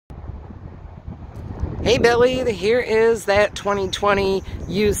Hey Billy, here is that 2020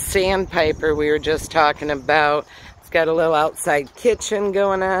 used Sandpiper we were just talking about. It's got a little outside kitchen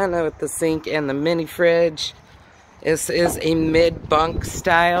going on with the sink and the mini fridge. This is a mid-bunk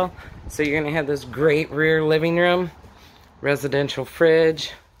style, so you're going to have this great rear living room, residential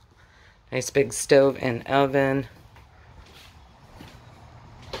fridge, nice big stove and oven,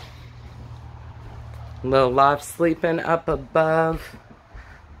 little loft sleeping up above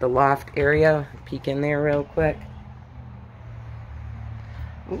the loft area. Peek in there real quick.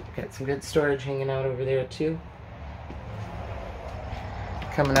 Ooh, got some good storage hanging out over there too.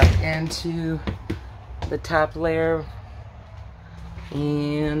 Coming up into the top layer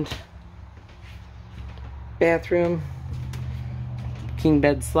and bathroom, king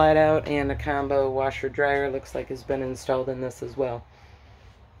bed slide out, and a combo washer dryer looks like has been installed in this as well.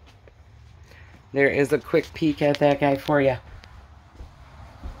 There is a quick peek at that guy for you.